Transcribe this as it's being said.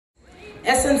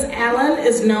Essence Allen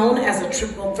is known as a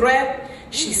triple threat.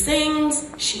 She sings,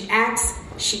 she acts,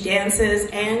 she dances,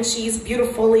 and she's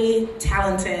beautifully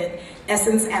talented.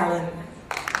 Essence Allen.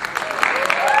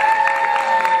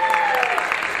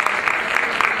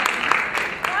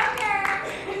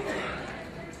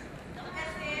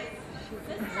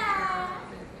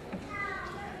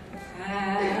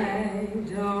 I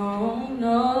don't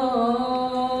know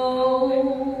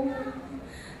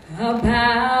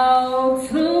about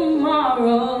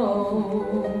tomorrow.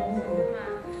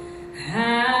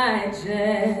 I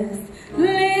just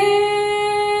live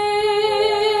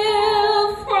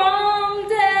from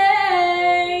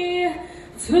day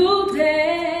to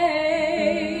day,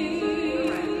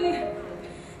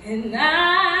 and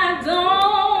I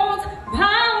don't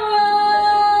borrow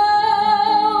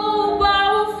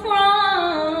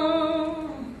from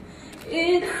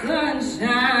its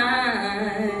sunshine,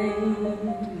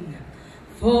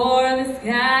 for the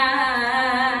skies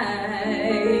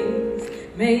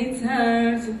may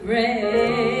turn to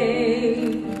gray,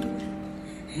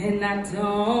 and I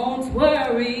don't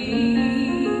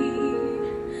worry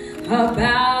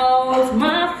about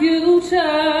my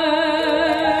future.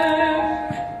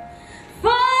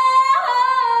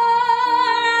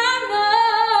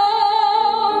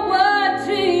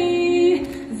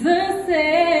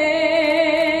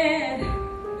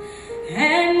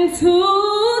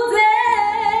 Today,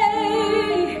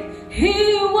 he